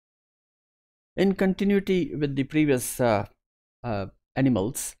In continuity with the previous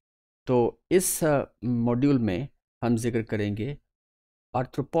animals, तो इस module में हम जिक्र करेंगे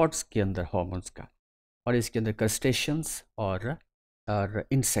आर्थ्रोपॉड्स के अंदर हार्मोन्स का, और इसके अंदर क्रस्टेशियंस और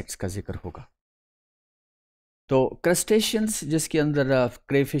इंसेक्ट्स का जिक्र होगा। तो क्रस्टेशियंस जिसके अंदर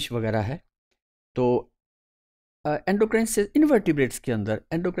क्रेफिश वगैरह है, तो एंडोक्राइन इनवर्टिब्रेट्स के अंदर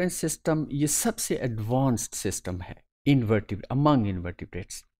एंडोक्राइन सिस्टम ये सबसे एडवांस्ड सिस्टम है अमंग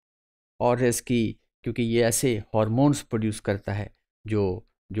इनवर्टिब्रेट्स, और इसकी क्योंकि ये ऐसे हार्मोन्स प्रोड्यूस करता है जो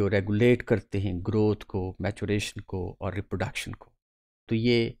रेगुलेट करते हैं ग्रोथ को, मैचुरेशन को और रिप्रोडक्शन को। तो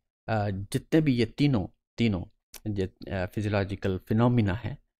ये जितने भी ये तीनों फिजियोलॉजिकल फिनोमिना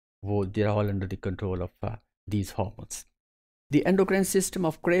है, वो they are all under the control of these hormones. The endocrine system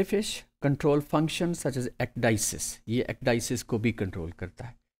of crayfish control functions such as ecdysis. ये ecdysis को भी कंट्रोल करता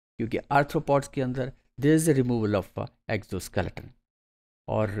है, क्योंकि आर्थ्रोपॉड्स के अंदर there is a removal of exoskeleton,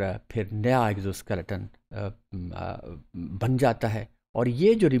 और फिर नया एक्सोस्केलेटन बन जाता है, और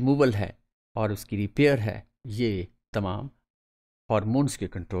ये जो रिमूवल है और उसकी रिपेयर है, ये तमाम हार्मोन्स के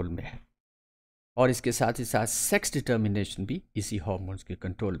कंट्रोल में है, और इसके साथ ही साथ सेक्स डिटर्मिनेशन भी इसी हार्मोन्स के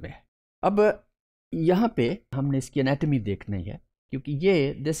कंट्रोल में है। अब यहाँ पे हमने इसकी एनाटॉमी देखनी है, क्योंकि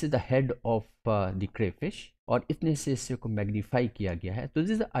ये this is the head of the crayfish, और इतने से इससे को मैग्नीफाई किया गया है। तो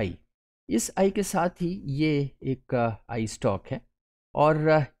दिस इज आई, इस आई के साथ ही ये एक आई स्टॉक है,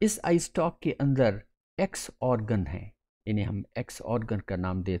 और इस आई स्टॉक के अंदर एक्स ऑर्गन है, इन्हें हम एक्स ऑर्गन का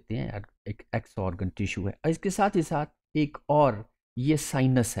नाम देते हैं, एक एक्स ऑर्गन टिश्यू है। इसके साथ ही साथ एक और ये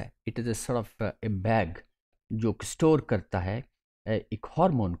साइनस है, it is a sort of A bag जो स्टोर करता है एक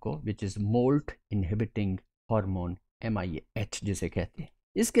हार्मोन को, which is moult inhibiting hormone MIH जिसे कहते हैं।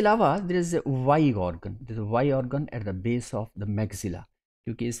 इसके अलावा there is why organ, this Y organ at the base of the maxilla,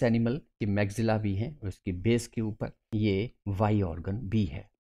 क्योंकि इस एनिमल की मैक्सिला भी है, उसके बेस के ऊपर ये वाई ऑर्गन भी है।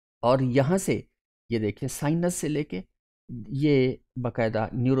 और यहाँ से ये देखिए साइनस से लेके ये बाकायदा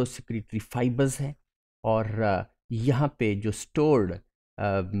न्यूरोसिक्रेटरी फाइबर्स हैं, और यहाँ पे जो स्टोर्ड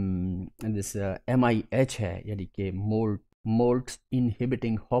दिस MIH है, यानी कि मोल्ट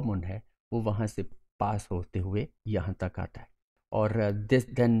इनहिबिटिंग हार्मोन है, वो वहाँ से पास होते हुए यहाँ तक आता है, और this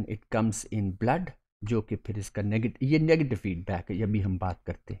then it comes in blood, जो कि फिर इसका नेगेटिव फीडबैक है, ये भी हम बात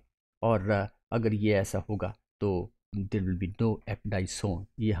करते हैं। और अगर ये ऐसा होगा तो there will be no ecdysone,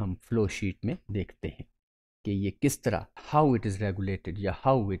 ये हम फ्लो शीट में देखते हैं कि ये किस तरह हाउ इट इज़ रेगुलेटेड या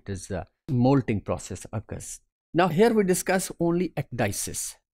how it is moulting process occurs. Now here we discuss only ecdysis,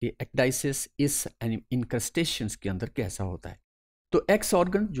 ये एक्डाइसिस इस इन क्रस्टेशियंस के अंदर कैसा होता है। तो एक्स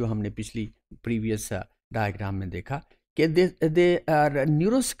ऑर्गन जो हमने पिछली प्रीवियस डायग्राम में देखा कि they are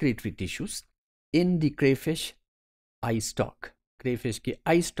neurosecretory tissues in the crayfish I stock, crayfish के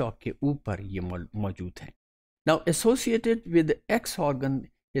आई स्टॉक के ऊपर ये मौजूद है। Now associated with x organ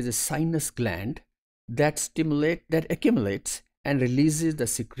is a sinus gland that accumulates and releases the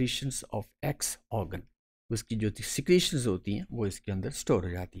secretions of X organ. उसकी जो secretions होती हैं वो इसके अंदर स्टोर हो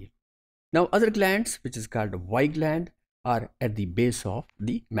जाती है। Now other glands which is called Y gland are at the base of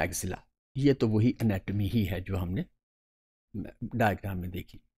the maxilla. ये तो वही anatomy ही है जो हमने डायग्राम में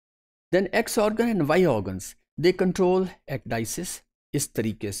देखी। Then X organ and Y organs they control ecdysis इस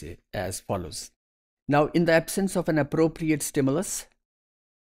तरीके से as follows. Now in the absence of an appropriate stimulus,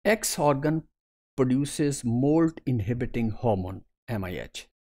 X organ produces molt inhibiting hormone MIH.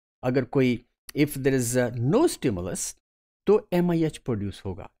 अगर कोई if there is no stimulus तो MIH produce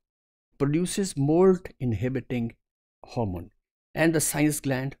होगा, produces molt inhibiting hormone and the sinus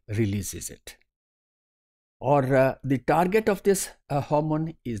gland releases it. और the target of this hormone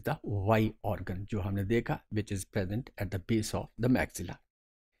is the Y organ जो हमने देखा, which is present at the base of the maxilla.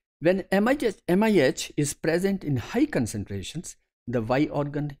 When MIH is present in high concentrations, the Y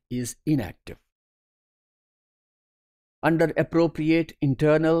organ is inactive. Under appropriate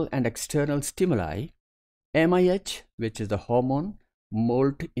internal and external stimuli, MIH, which is the hormone,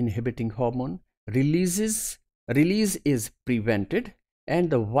 molt inhibiting hormone, release is prevented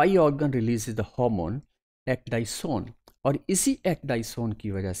and the Y organ releases the hormone ecdysone, और इसी ecdysone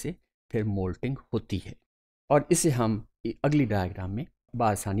की वजह से फिर moulting होती है, और इसे हम अगली डायग्राम में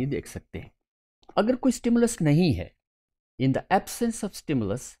बआसानी देख सकते हैं। अगर कोई स्टिमुलस नहीं है, in the absence of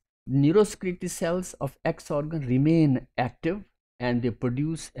stimulus, neurosecretory cells of X organ remain active and they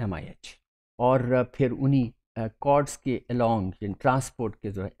produce MIH, और फिर उन्हीं कॉर्ड्स के अलोंग ट्रांसपोर्ट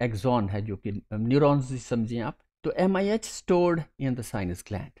के जो एक्सॉन है, जो कि न्यूरॉन्स समझें आप, तो MIH stored in the sinus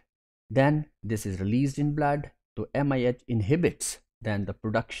gland, then this is released in blood, तो MIH inhibits then the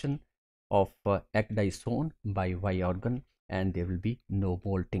production of ecdysone by Y organ and there will be no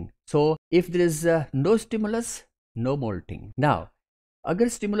molting. So if there is no stimulus, no molting. Now अगर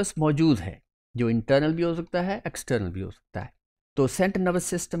stimulus मौजूद है जो internal भी हो सकता है, external भी हो सकता है। तो सेंट्रल नर्वस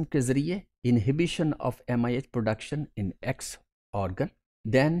सिस्टम के जरिए inhibition of एमआईएच production in x organ,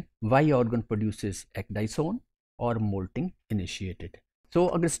 then Y organ produces ecdysone और मोल्टिंग इनिशिएटेड। सो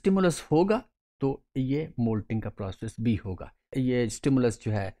अगर स्टिमुलस होगा तो ये मोल्टिंग का प्रोसेस भी होगा। ये स्टिमुलस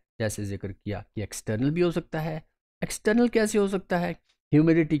जो है जैसे जिक्र किया कि एक्सटर्नल भी हो सकता है। एक्सटर्नल कैसे हो सकता है?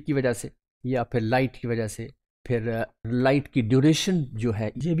 ह्यूमिडिटी की वजह से या फिर लाइट की वजह से, फिर लाइट की ड्यूरेशन जो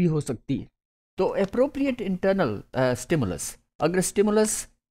है ये भी हो सकती है। तो अप्रोप्रिएट इंटरनल स्टिमुलस, अगर स्टिमुलस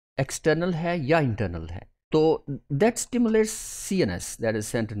एक्सटर्नल है या इंटरनल है तो that stimulates CNS, that is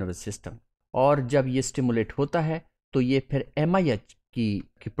central nervous system. और जब ये स्टिमुलेट होता है तो ये फिर एमआईएच की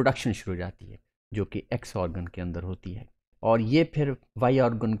प्रोडक्शन शुरू हो जाती है जो कि एक्स ऑर्गन के अंदर होती है, और ये फिर वाई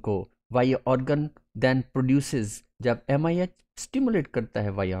ऑर्गन देन प्रोड्यूसेस, जब एमआईएच स्टिमुलेट करता है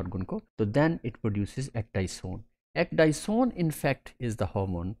वाई ऑर्गन को तो then it produces एक्टाइसोन। एक्टाइसोन in fact is the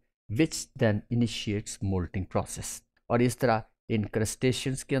hormone which then initiates moulting process. और इस तरह इन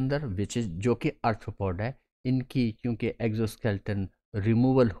क्रस्टेशियंस के अंदर विच इज जो कि आर्थ्रोपॉड है, इनकी क्योंकि एक्सोस्केलेटन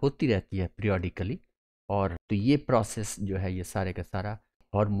रिमूवल होती रहती है पीरियोडिकली, और तो ये प्रोसेस जो है ये सारे का सारा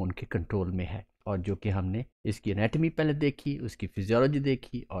हार्मोन के कंट्रोल में है। और जो कि हमने इसकी एनाटॉमी पहले देखी, उसकी फिजियोलॉजी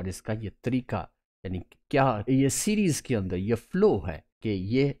देखी, और इसका ये तरीका यानी क्या ये सीरीज के अंदर ये फ्लो है कि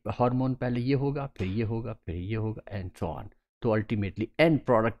ये हार्मोन पहले ये होगा, फिर ये होगा, फिर ये होगा एंड सो ऑन। तो अल्टीमेटली एंड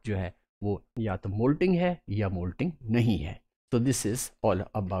प्रोडक्ट जो है वो या तो मोल्टिंग है या मोल्टिंग नहीं है। So this is all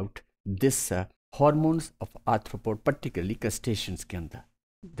about this hormones of arthropod, particularly crustaceans के अंदर.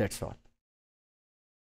 That's all.